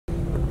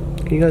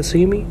Can you guys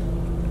see me?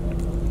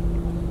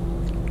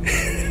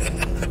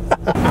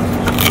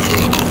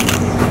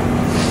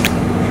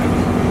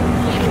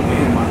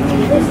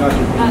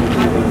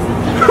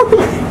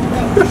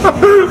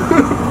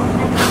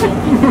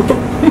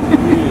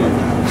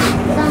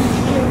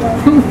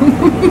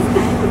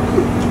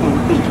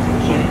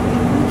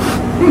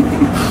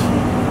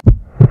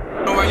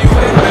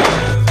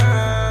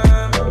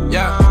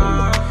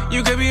 Yeah,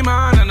 you could be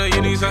mine. I know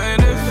you need something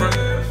different.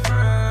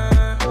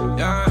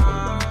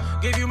 Yeah,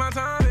 give you my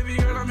time, baby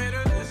girl. I'm here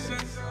to listen.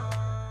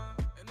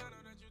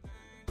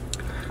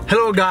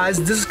 Hello guys,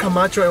 this is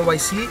Camacho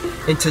NYC,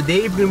 and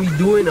today we're gonna be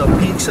doing a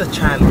pizza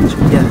challenge.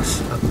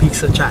 Yes, a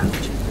pizza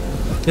challenge.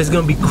 It's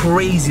gonna be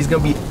crazy. It's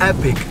gonna be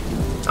epic.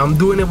 I'm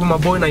doing it with my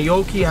boy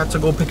Naoki. I have to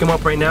go pick him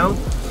up right now.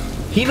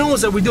 He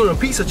knows that we're doing a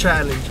pizza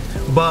challenge,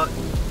 but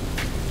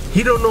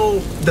he don't know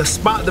the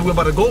spot that we're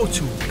about to go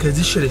to, because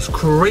this shit is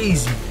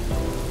crazy.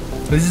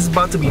 This is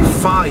about to be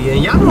fire,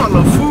 and y'all know I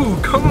love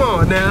food. Come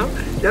on now,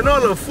 y'all know I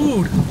love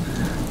food.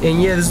 And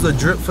yeah, this is the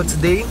drip for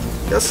today.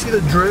 Y'all see the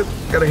drip?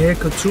 Got a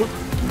haircut too.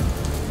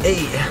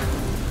 Hey,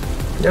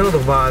 y'all know the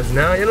vibes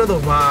now. Y'all know the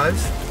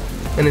vibes.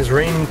 And it's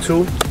raining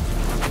too.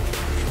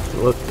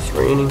 Look, it's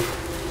raining.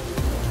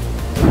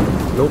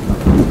 Nope,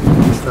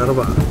 it's not a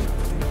vibe.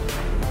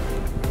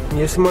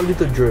 Yes,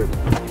 maldito drip.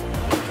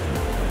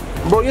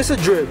 Bro, yes, a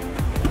drip.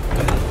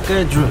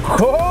 Good drip.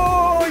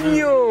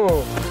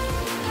 Coño!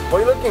 Why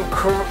you looking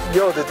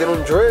yo, they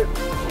don't drip?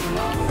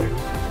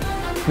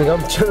 Nigga,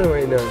 I'm chilling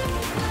right now.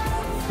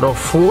 No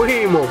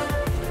fuimos.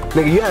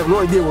 Nigga, you have no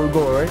idea where we're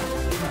going, right?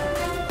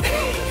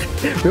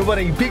 We're about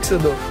to eat pizza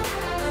though.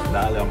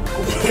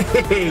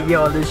 Hey,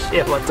 yo, this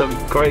shit about to be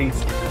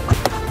crazy.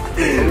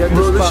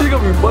 Bro, this shit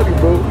gonna be bugging,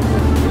 bro.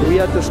 We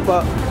at the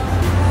spot.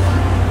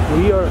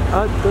 We are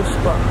at the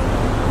spot.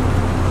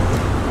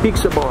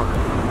 Pizza bar.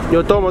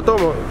 Yo, toma.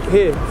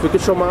 Here, we can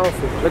show my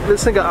outfit. Look,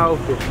 this nigga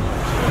outfit.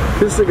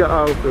 This nigga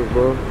outfit,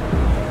 bro.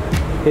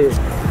 Here.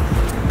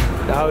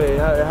 Have it.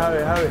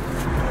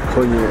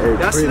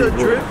 Y'all see the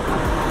drip?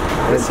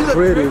 Y'all see the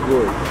drip?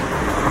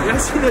 Y'all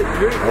see the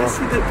drip? Y'all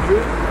see the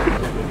drip?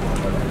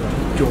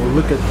 Yo,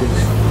 look at this.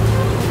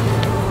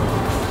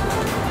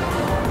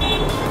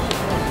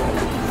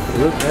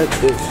 Look at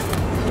this.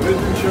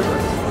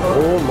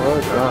 Oh my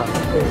god.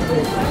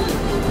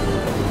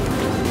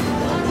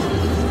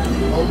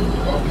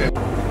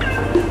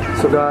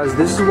 So guys,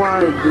 this is why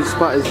this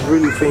spot is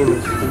really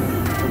famous.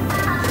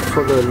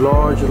 For the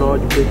large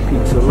big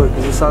pizza. Look,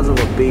 it's the size of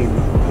a baby.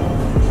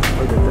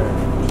 Look at that.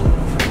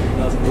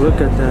 Look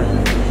at that.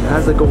 It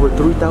has like over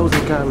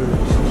 3,000 calories.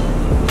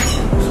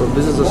 So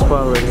this is the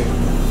spot right here.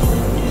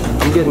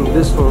 I'm getting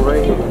this one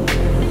right here.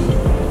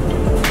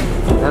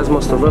 It has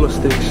mozzarella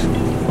sticks.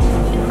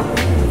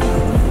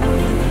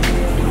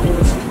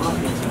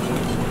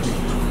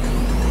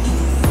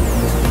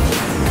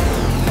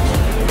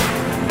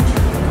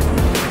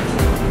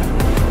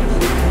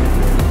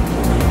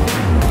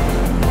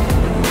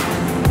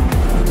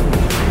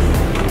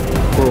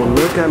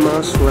 Look at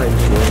my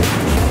slice,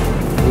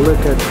 man. Look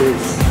at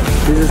this.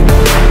 This is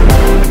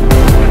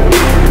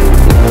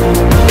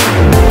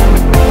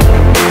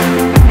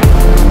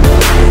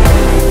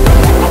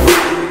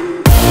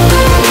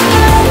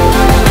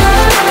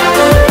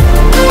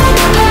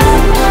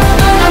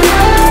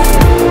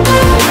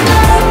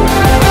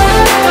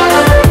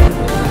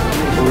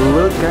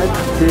look at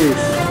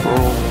this, bro.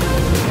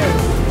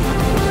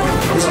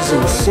 This is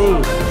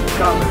insane.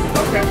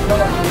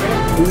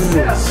 This is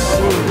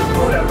insane.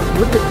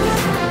 Look at this.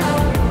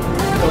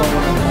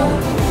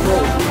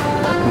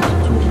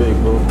 It's too big,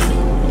 bro.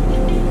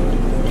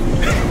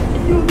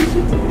 Yo, this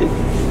shit's too big.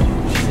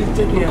 She's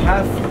taking a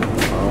half.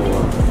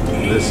 Oh,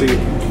 let's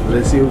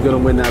see who's gonna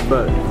win that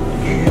bet.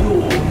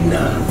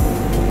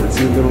 Let's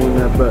see who's gonna win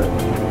that bet.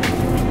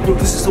 Bro,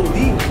 this is so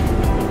deep.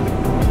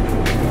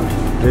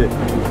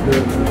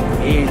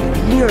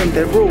 And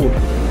damn, bro.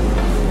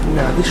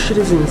 Nah, this shit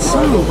is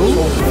insane, bro.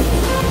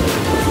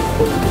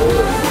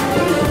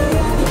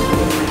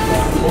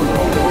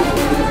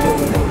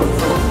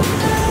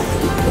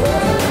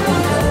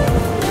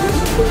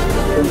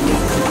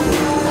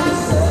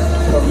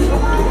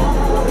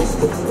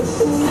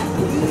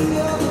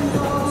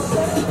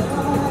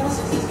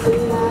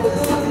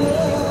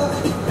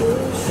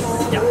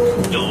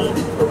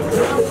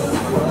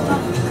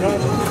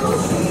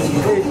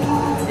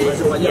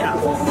 Yeah.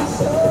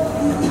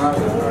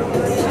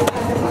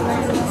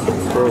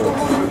 Bro,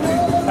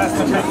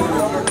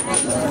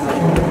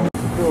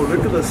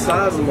 look at the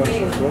size of my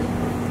shit, bro. Look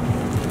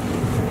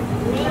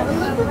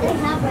what they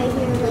have right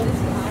here.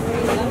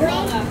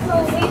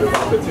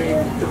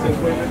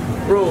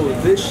 Bro,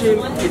 this shit,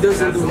 it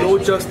doesn't do no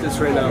justice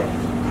right now.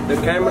 The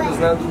camera does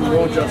not do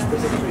no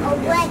justice.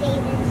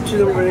 Already.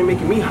 Shit already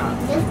making me hot.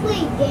 Let's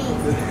play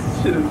games. This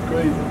shit is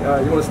crazy.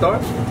 Alright, you wanna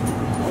start?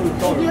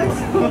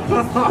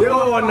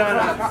 Yo,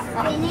 nah.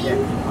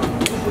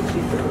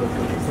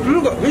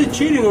 Look, he's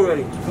cheating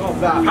already.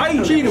 How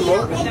you cheating,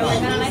 bro? He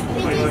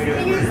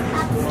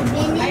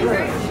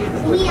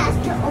has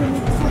to own.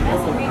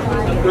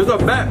 There's a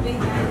bet.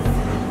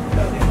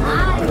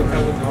 Ah.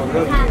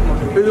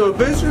 It's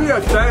officially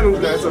a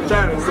challenge, guys. It's a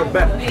challenge. It's a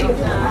bet.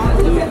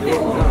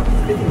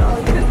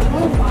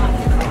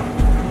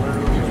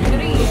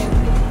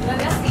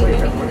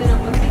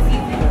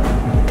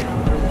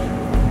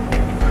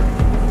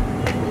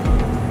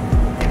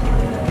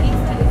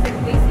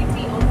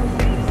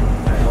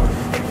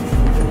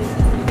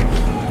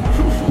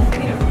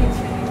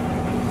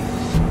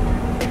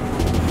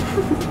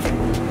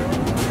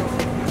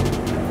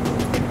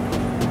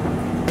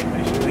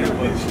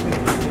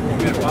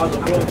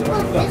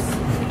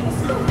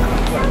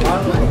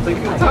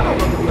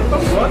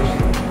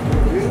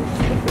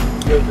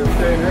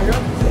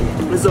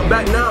 It's a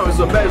bet now. It's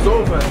a bet. It's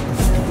over.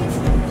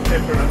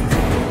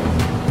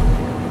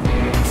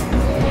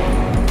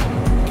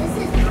 This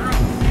is hot.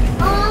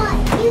 Oh,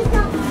 you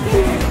don't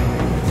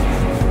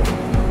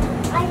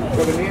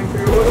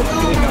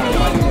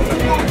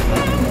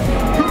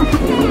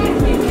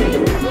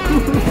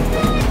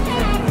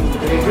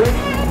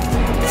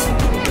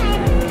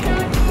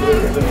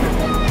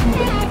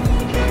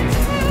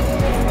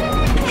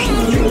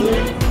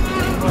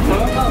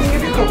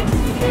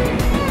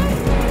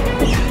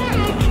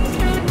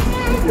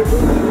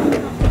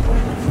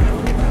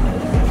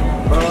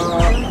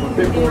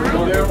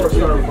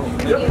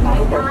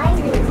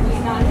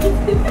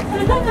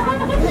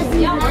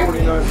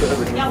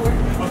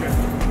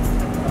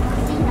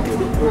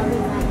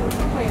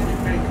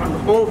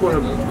Over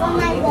him.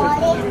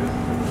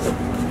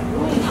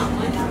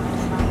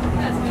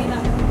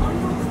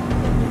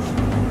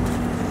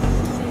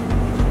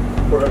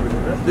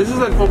 This is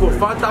like over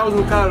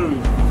 5,000 calories.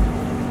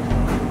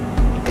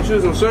 This shit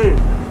is insane.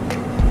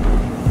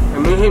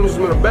 And me and him just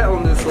made a bet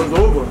on this, so it's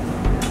over.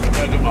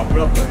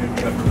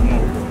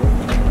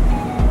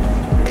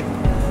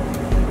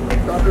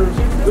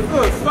 Look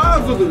at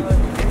 5 of these.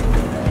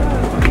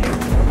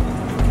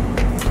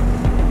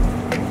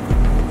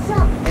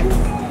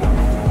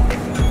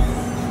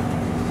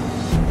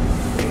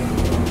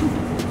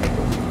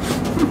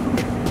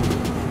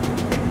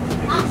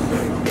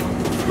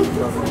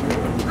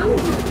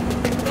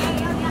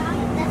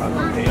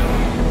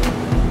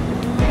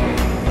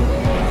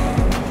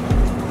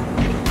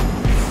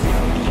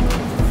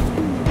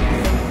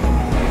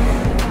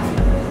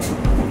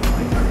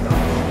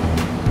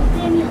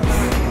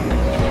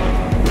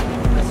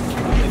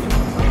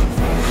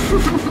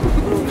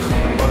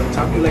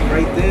 Like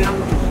right there.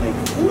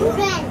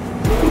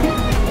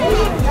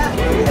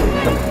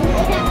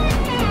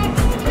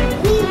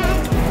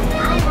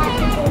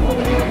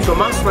 So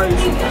my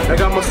slice, I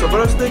got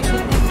mozzarella sticks,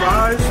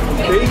 fries,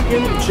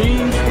 bacon,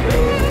 cheese.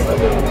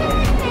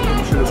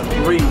 Shit is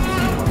great.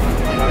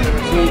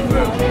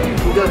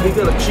 He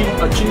got a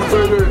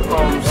cheeseburger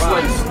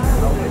slice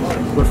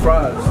with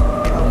fries.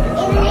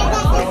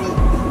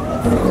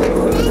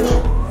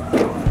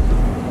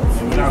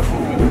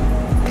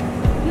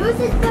 Yours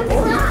is the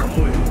top.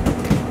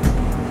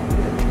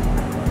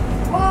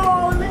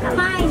 Oh, look at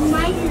mine.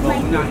 Mine is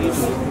like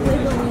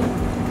wiggling.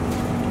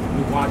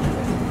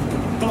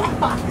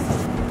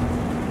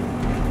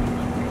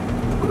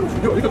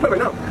 Yo, you can play right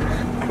now.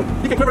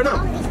 You can play right now.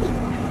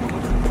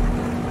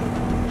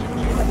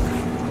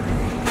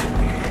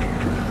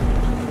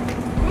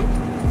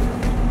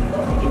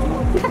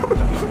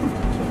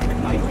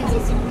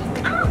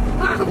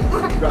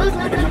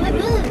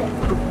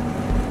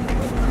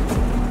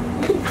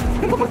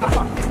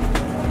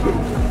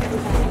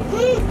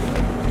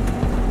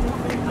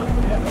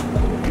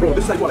 Bro,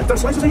 this is like what, like 10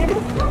 slices in here, bro?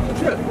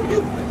 Shit.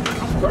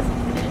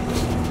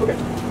 Okay.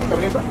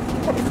 Coming inside.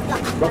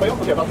 Raphael?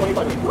 Okay, about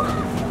 25 minutes.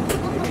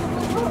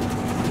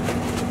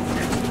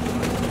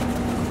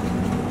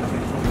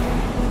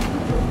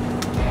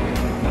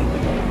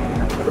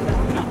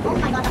 Oh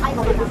my god, the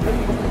eyeball.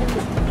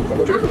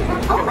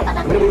 Oh my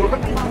god,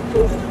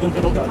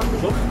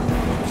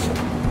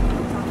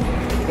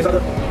 Is that I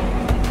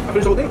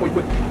finish the whole thing or you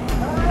quit?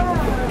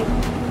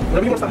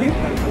 Whenever you want to stop here?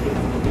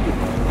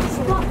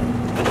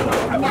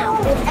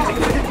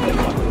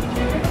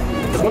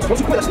 Once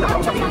you quit, that's not how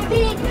I'm stopping.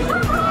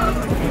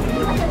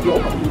 Yo,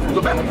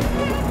 go back.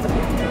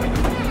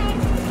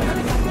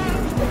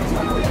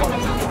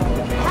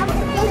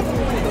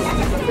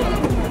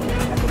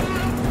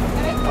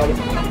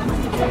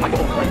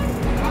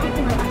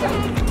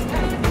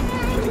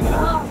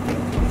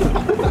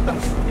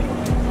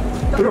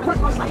 Real quick.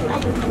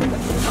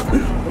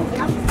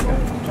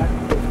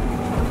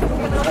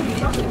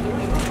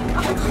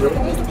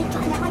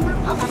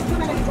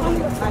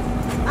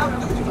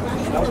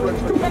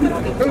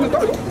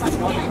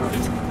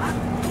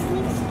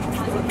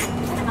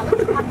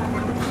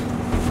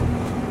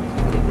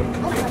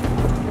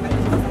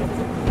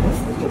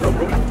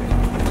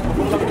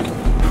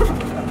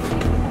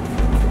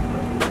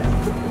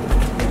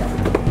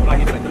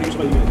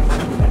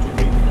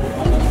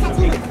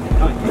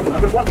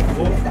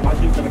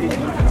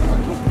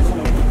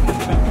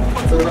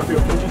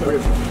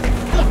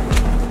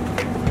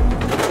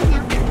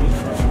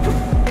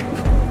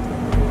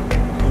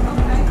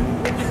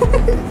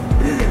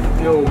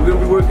 Yo, we're gonna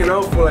be working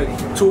out for like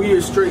 2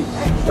 years straight.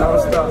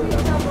 Non-stop.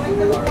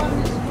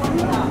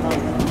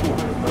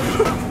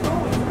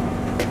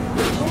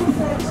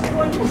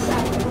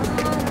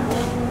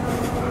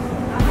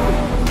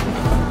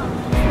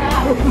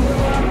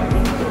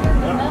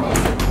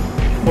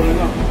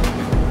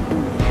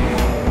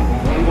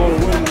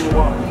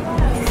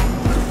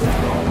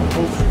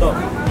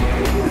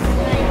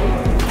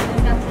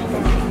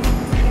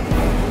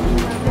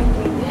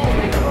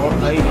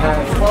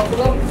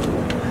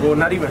 Well,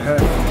 not even half.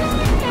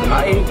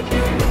 I ate.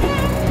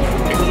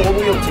 It was all the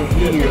way up to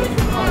here.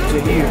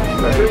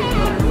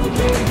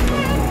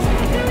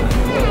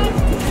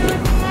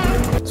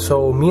 Right?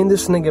 So me and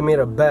this nigga made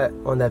a bet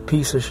on that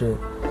piece of shit,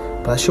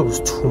 but that shit was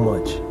too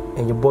much,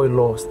 and your boy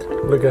lost.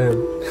 Look at him.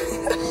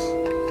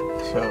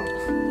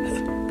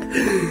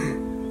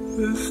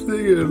 This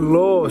nigga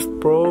lost,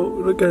 bro.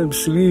 Look at him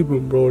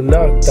sleeping, bro.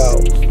 Knocked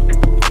out.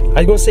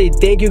 I was gonna say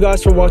thank you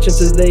guys for watching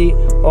today.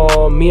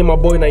 Me and my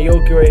boy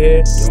Naoki right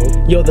here.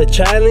 Yo, the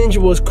challenge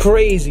was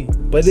crazy,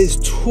 but it's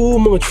too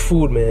much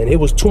food, man. It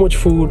was too much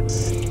food.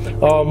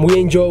 We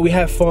enjoyed, we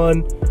had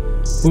fun.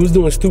 We was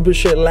doing stupid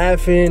shit,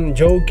 laughing,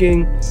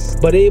 joking,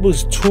 but it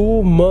was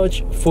too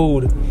much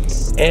food.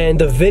 And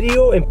the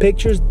video and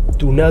pictures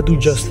do not do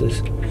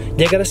justice.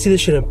 You gotta see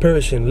this shit in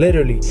person,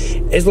 literally.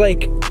 It's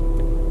like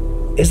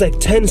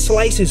 10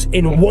 slices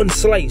in one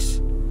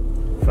slice.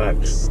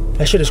 Facts.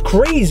 That shit is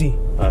crazy.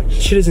 Facts.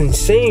 Shit is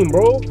insane,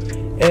 bro.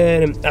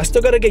 And I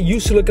still gotta get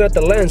used to looking at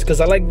the lens,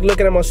 cause I like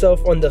looking at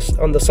myself on the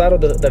side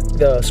of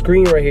the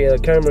screen right here, the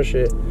camera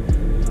shit.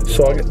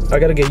 So I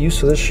gotta get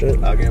used to this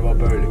shit. I gave up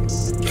early.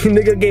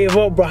 Nigga gave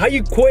up, bro. How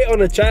you quit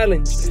on a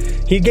challenge?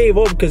 He gave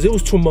up because it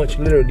was too much.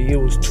 Literally, it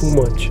was too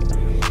much.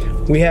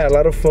 We had a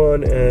lot of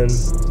fun, and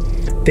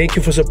thank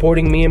you for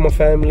supporting me and my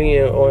family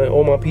and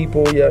all my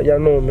people. Y'all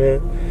know,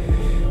 man.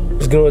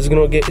 It's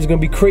gonna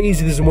be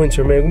crazy this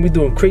winter, man. We're gonna be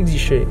doing crazy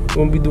shit. We're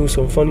gonna be doing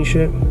some funny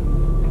shit.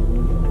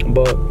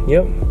 But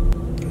yep,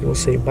 I'm gonna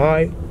say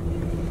bye.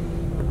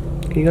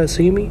 Can you guys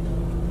see me?